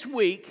day this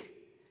week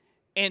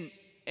and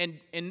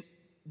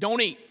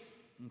don't eat,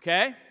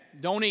 okay?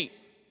 Don't eat.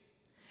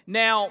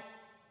 Now,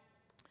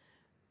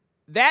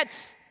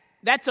 that's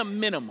a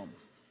minimum,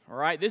 all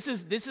right? This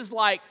is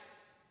like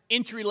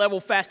entry-level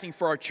fasting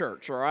for our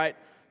church, all right?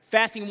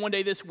 Fasting one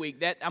day this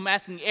week, that I'm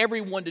asking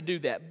everyone to do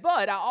that.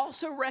 But I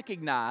also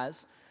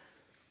recognize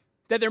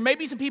that there may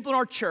be some people in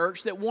our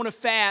church that want to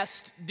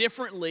fast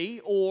differently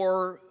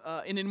or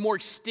in a more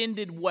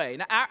extended way.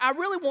 Now,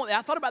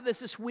 I thought about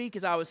this week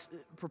as I was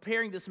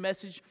preparing this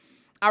message.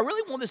 I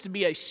really want this to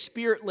be a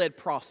Spirit-led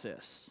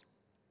process.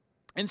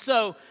 And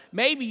so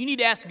maybe you need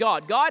to ask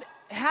God,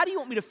 how do you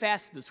want me to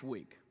fast this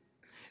week?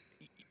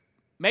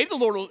 Maybe the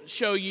Lord will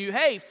show you,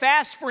 hey,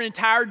 fast for an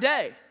entire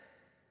day.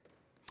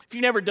 If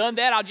you've never done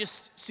that, I'll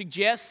just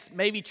suggest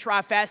maybe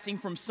try fasting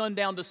from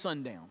sundown to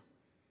sundown.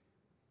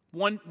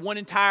 One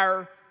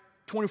entire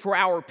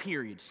 24-hour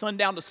period,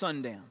 sundown to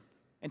sundown.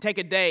 And take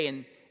a day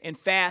and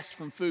fast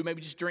from food, maybe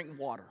just drink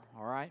water,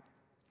 all right?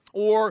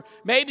 Or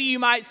maybe you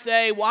might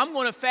say, well, I'm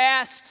going to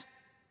fast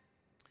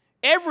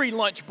every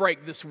lunch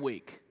break this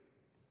week.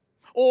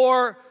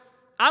 Or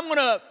I'm going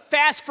to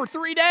fast for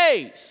 3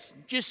 days.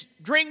 Just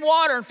drink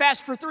water and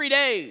fast for 3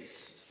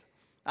 days.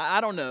 I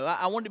don't know.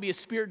 I want it to be a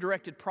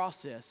Spirit-directed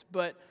process.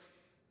 But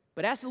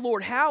ask the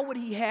Lord, how would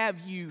He have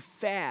you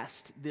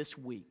fast this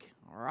week?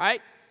 All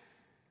right?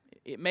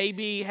 It may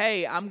be,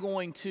 hey, I'm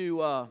going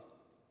to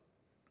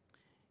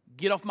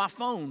get off my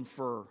phone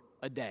for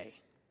a day.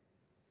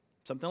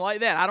 Something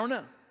like that. I don't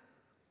know.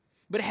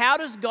 But how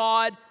does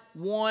God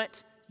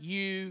want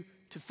you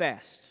to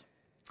fast?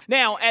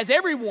 Now, as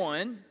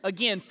everyone,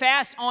 again,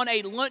 fast on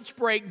a lunch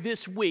break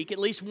this week, at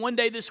least one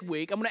day this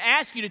week, I'm going to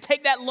ask you to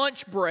take that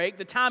lunch break,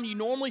 the time you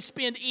normally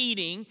spend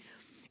eating,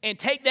 and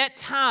take that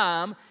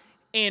time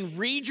and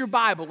read your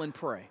Bible and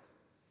pray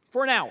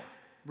for an hour.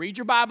 Read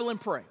your Bible and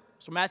pray.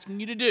 So I'm asking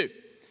you to do.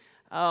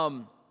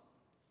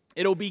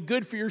 It'll be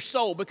good for your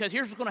soul because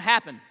here's what's going to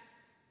happen.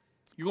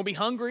 You're going to be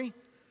hungry.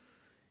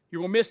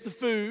 You're going to miss the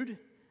food.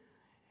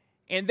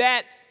 And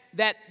that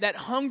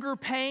hunger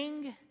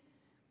pang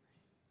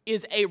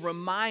is a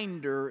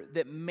reminder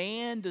that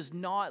man does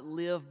not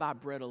live by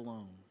bread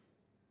alone,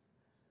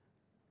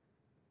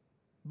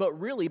 but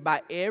really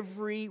by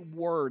every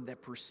word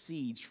that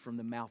proceeds from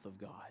the mouth of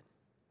God.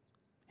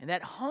 And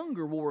that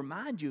hunger will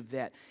remind you of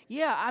that.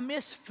 Yeah, I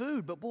miss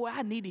food, but boy,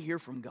 I need to hear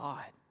from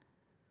God.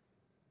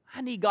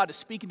 I need God to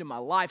speak into my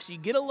life. So you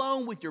get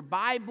alone with your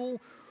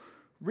Bible,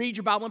 read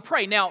your Bible, and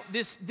pray. Now,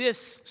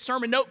 this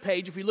sermon note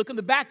page, if you look in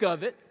the back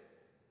of it,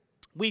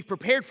 we've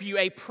prepared for you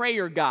a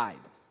prayer guide.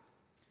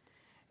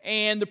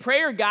 And the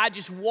prayer guide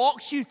just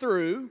walks you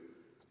through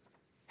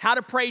how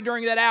to pray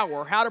during that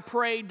hour, how to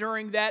pray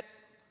during that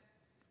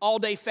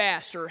all-day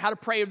fast, or how to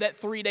pray that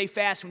 3-day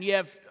fast when you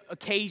have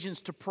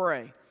occasions to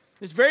pray.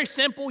 It's very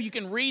simple. You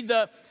can read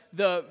the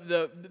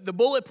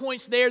bullet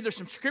points there. There's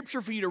some scripture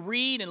for you to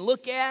read and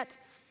look at.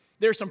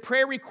 There's some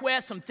prayer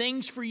requests, some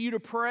things for you to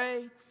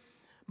pray.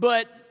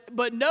 But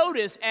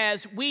notice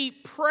as we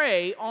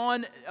pray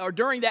on or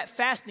during that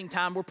fasting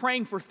time, we're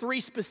praying for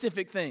 3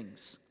 specific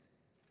things.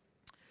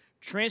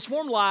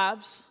 Transformed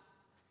lives,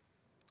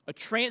 a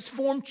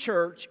transformed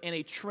church, and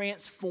a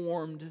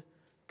transformed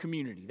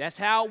community. That's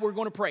how we're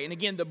going to pray. And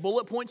again, the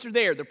bullet points are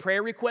there. The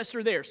prayer requests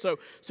are there. So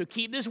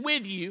keep this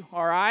with you,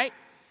 all right?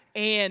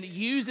 And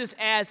use this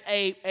as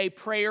a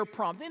prayer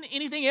prompt. And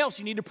anything else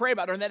you need to pray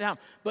about during that time.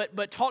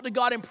 But talk to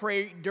God in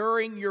prayer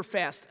during your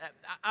fast.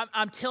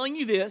 I'm telling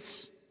you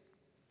this,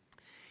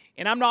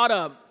 and I'm not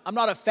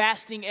a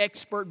fasting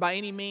expert by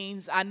any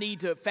means. I need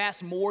to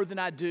fast more than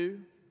I do.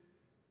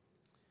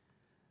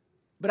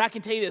 But I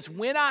can tell you this,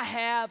 when I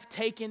have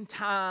taken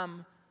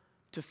time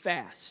to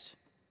fast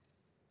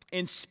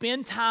and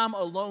spend time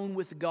alone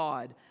with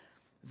God,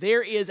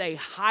 there is a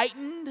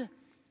heightened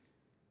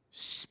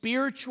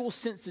spiritual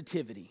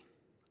sensitivity.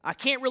 I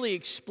can't really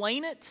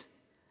explain it.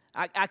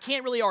 I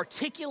can't really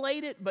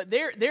articulate it, but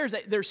there's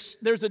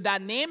a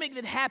dynamic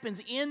that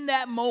happens in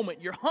that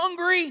moment. You're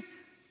hungry.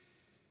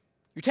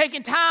 You're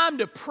taking time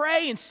to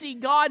pray and see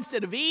God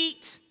instead of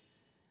eat.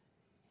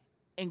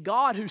 And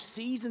God, who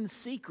sees in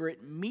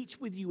secret,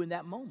 meets with you in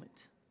that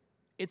moment.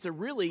 It's a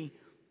really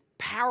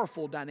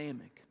powerful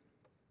dynamic.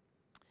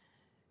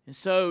 And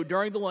so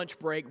during the lunch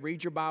break,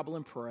 read your Bible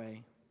and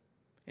pray.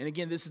 And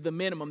again, this is the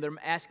minimum that I'm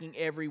asking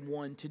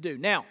everyone to do.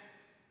 Now,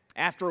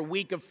 after a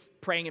week of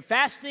praying and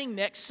fasting,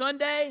 next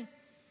Sunday,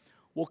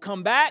 we'll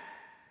come back.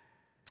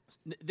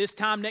 This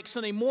time next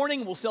Sunday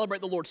morning, we'll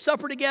celebrate the Lord's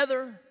Supper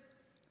together.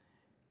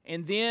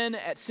 And then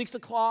at 6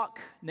 o'clock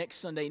next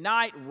Sunday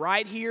night,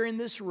 right here in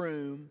this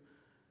room,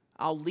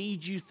 I'll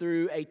lead you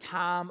through a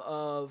time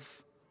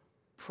of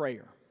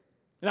prayer.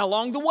 Now,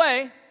 along the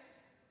way,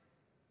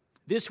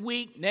 this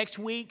week, next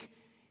week,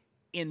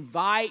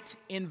 invite.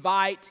 The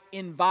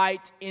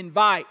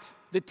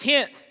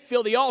 10th,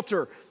 fill the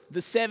altar. The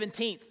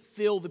 17th,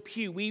 fill the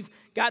pew. We've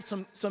got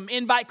some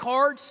invite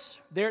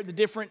cards there at the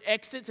different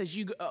exits. As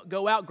you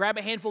go out, grab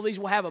a handful of these.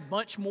 We'll have a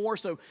bunch more,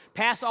 so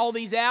pass all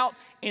these out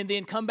and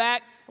then come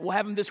back. We'll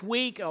have them this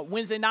week.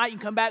 Wednesday night, you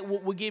can come back.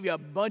 We'll give you a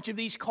bunch of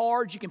these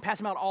cards. You can pass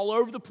them out all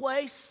over the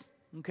place,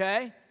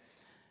 okay?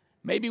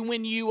 Maybe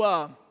when you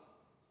go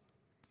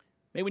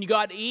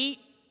out to eat,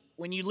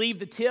 when you leave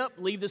the tip,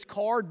 leave this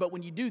card. But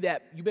when you do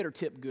that, you better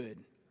tip good.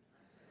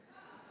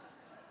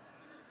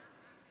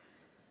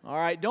 All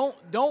right,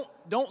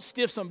 don't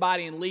stiff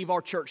somebody and leave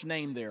our church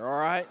name there, all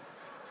right?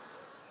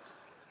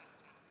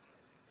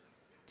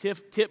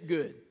 Tip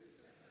good.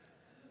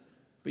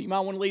 But you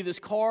might want to leave this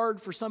card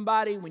for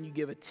somebody when you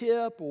give a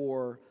tip,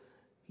 or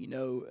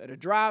at a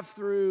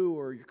drive-through,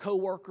 or your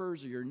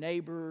coworkers or your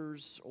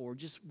neighbors, or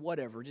just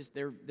whatever. Just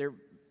they're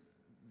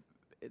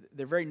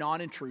very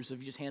non-intrusive.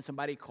 You just hand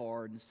somebody a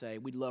card and say,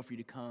 "We'd love for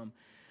you to come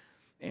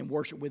and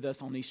worship with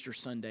us on Easter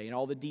Sunday." And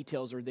all the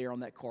details are there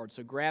on that card.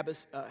 So grab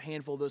a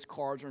handful of those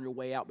cards on your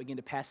way out. Begin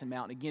to pass them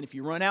out. And again, if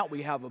you run out,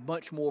 we have a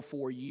bunch more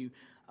for you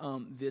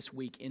this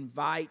week.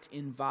 Invite,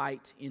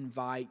 invite,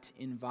 invite,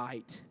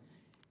 invite,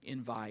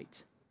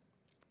 invite.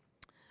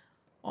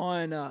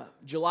 On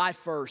July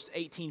 1st,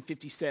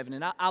 1857,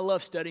 and I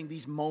love studying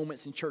these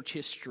moments in church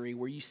history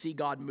where you see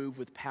God move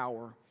with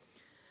power.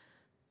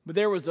 But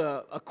there was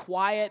a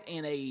quiet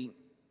and a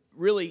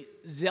really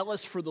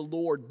zealous for the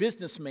Lord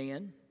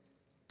businessman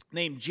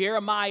named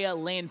Jeremiah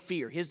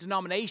Lanphier. His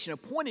denomination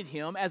appointed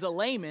him as a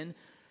layman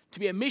to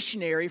be a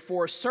missionary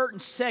for a certain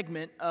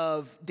segment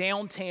of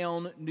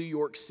downtown New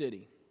York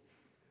City.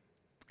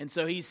 And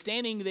so he's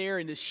standing there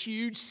in this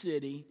huge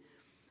city,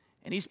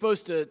 and he's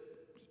supposed to,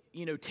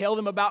 tell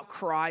them about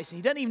Christ, and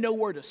he doesn't even know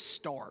where to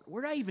start.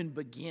 Where do I even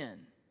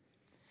begin?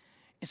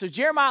 And so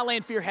Jeremiah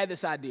Lanphier had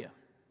this idea.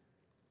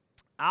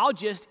 I'll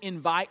just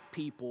invite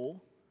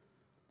people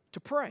to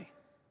pray.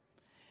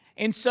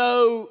 And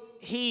so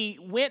he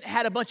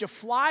had a bunch of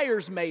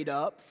flyers made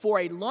up for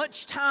a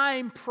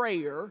lunchtime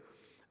prayer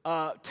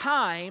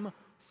time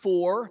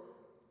for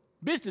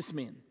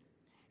businessmen.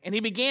 And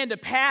he began to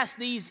pass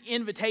these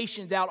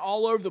invitations out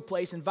all over the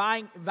place,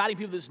 inviting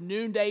people to this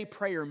noonday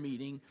prayer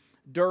meeting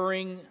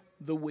during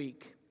the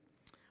week.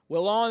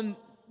 Well, on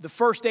the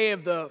first day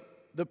of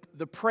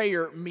the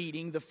prayer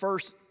meeting, the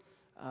first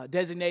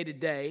designated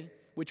day,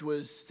 which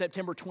was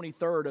September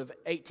 23rd of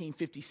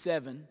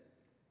 1857,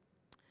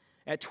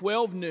 at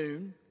 12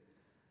 noon,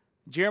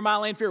 Jeremiah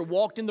Lanphier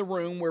walked in the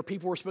room where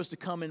people were supposed to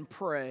come and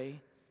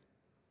pray,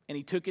 and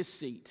he took his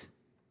seat,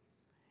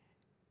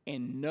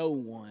 and no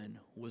one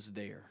was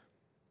there.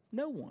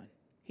 No one.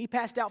 He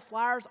passed out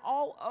flyers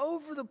all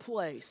over the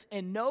place,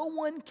 and no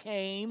one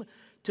came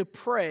to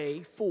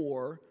pray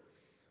for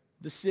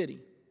the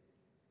city.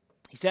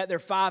 He sat there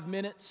 5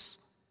 minutes.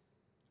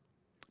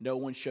 No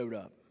one showed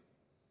up.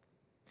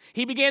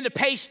 He began to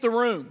pace the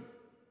room.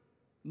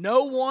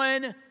 No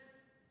one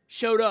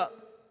showed up.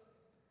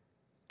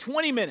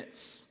 20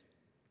 minutes,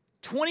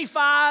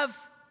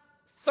 25,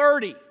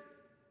 30.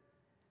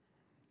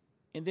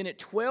 And then at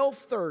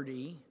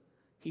 12:30,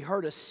 he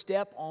heard a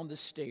step on the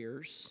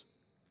stairs,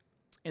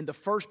 and the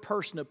first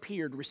person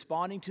appeared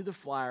responding to the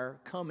flyer,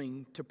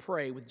 coming to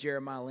pray with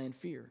Jeremiah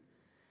Lanphier.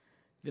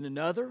 Then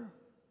another,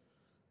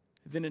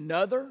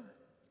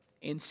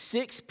 and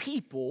 6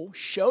 people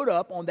showed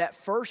up on that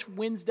first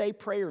Wednesday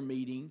prayer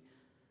meeting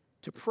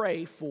to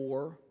pray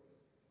for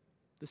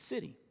the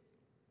city.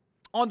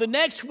 On the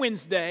next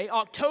Wednesday,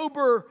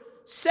 October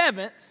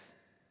 7th,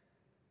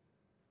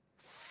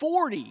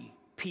 40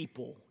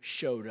 people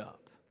showed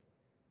up.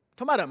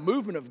 Talking about a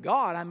movement of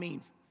God,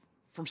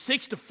 from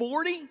 6 to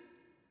 40.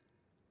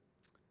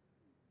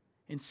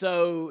 And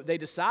so they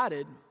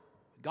decided,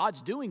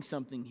 God's doing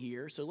something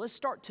here, so let's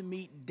start to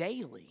meet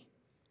daily.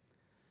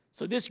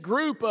 So this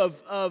group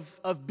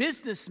of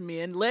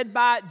businessmen led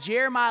by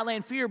Jeremiah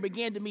Lanphier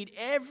began to meet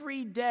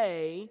every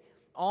day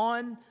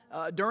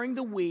during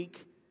the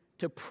week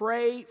to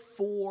pray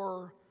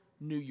for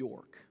New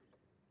York.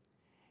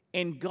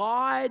 And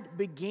God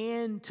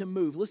began to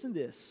move. Listen to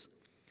this.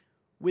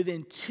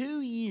 Within 2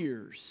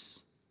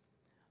 years,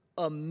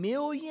 1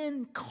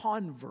 million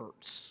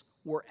converts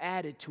were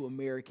added to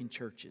American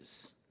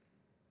churches.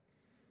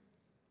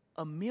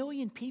 1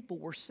 million people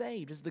were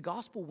saved as the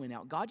gospel went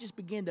out. God just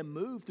began to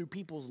move through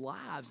people's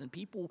lives, and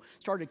people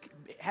started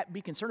to be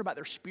concerned about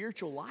their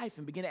spiritual life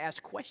and began to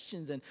ask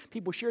questions, and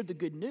people shared the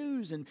good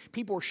news, and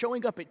people were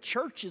showing up at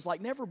churches like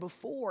never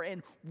before.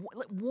 And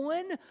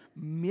 1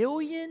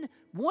 million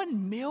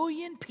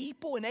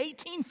people in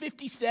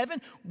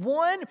 1857,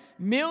 1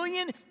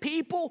 million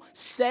people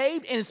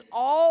saved, and it's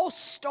all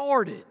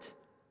started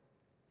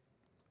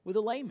with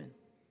a layman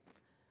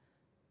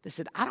that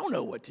said, I don't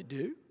know what to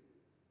do.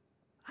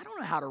 I don't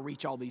know how to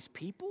reach all these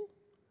people.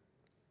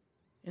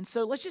 And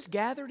so let's just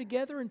gather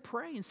together and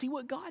pray and see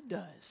what God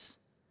does.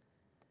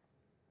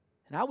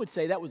 And I would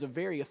say that was a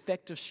very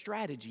effective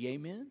strategy,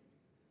 amen?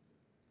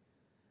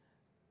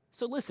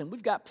 So listen,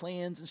 we've got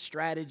plans and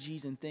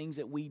strategies and things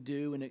that we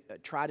do and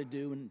try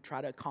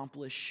to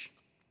accomplish.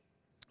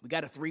 We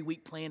got a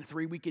 3-week plan, a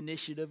 3-week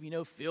initiative,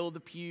 fill the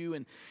pew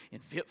and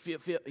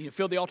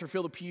fill the altar,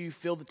 fill the pew,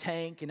 fill the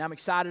tank. And I'm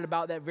excited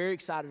about that, very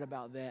excited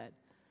about that.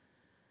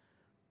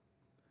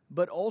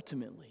 But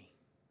ultimately,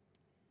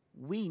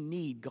 we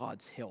need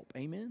God's help.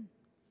 Amen?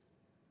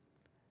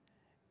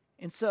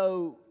 And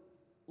so,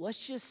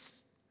 let's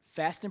just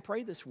fast and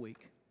pray this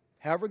week.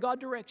 However God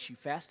directs you,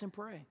 fast and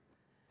pray.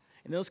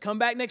 And then let's come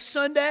back next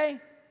Sunday,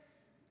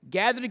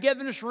 gather together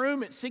in this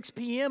room at 6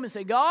 p.m. and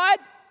say, God,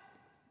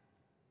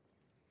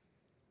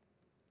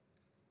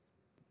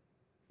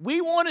 we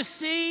want to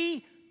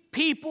see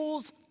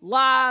people's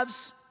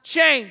lives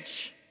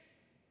change.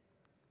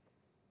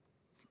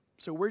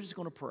 So we're just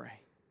going to pray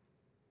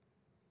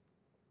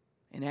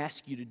and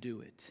ask you to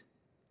do it.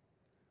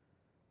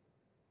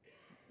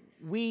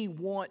 We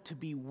want to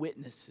be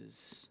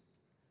witnesses.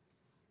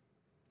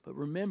 But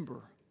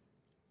remember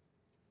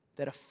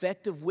that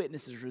effective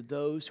witnesses are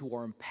those who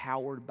are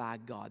empowered by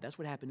God. That's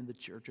what happened in the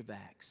church of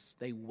Acts.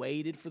 They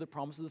waited for the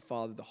promise of the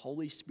Father. The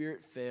Holy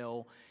Spirit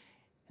fell,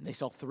 and they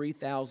saw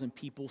 3,000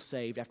 people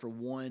saved after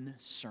one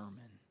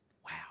sermon.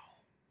 Wow.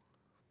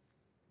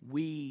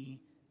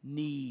 We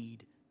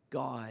need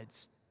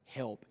God's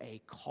help,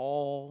 a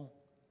call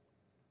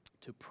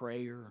to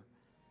prayer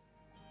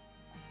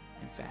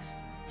and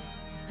fasting.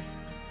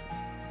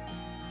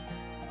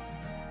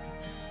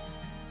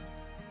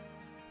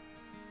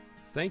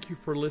 Thank you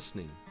for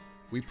listening.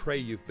 We pray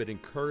you've been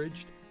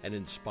encouraged and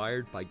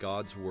inspired by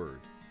God's Word.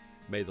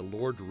 May the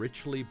Lord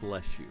richly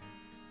bless you.